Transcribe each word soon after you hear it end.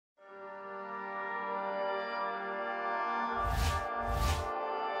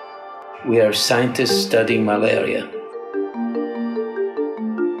We are scientists studying malaria.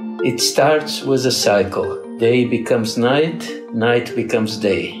 It starts with a cycle. Day becomes night, night becomes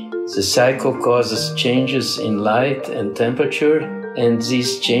day. The cycle causes changes in light and temperature, and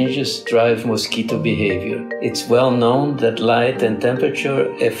these changes drive mosquito behavior. It's well known that light and temperature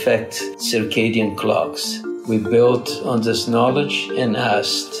affect circadian clocks. We built on this knowledge and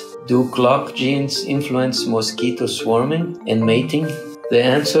asked, do clock genes influence mosquito swarming and mating? The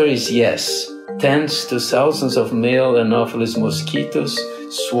answer is yes. Tens to thousands of male Anopheles mosquitoes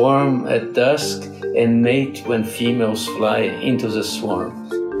swarm at dusk and mate when females fly into the swarm.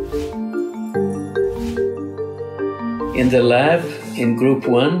 In the lab, in Group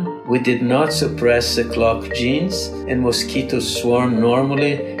 1, we did not suppress the clock genes, and mosquitoes swarm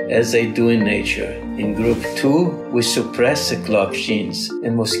normally as they do in nature. In Group 2, we suppressed the clock genes,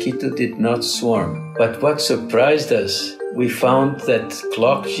 and mosquito did not swarm. But what surprised us, we found that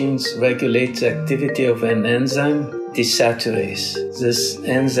clock genes regulate the activity of an enzyme, desaturase. This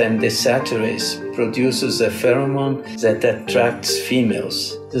enzyme desaturase produces a pheromone that attracts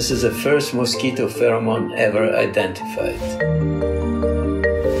females. This is the first mosquito pheromone ever identified.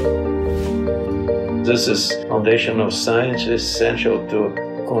 This is foundational science essential to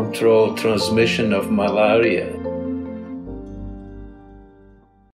control transmission of malaria.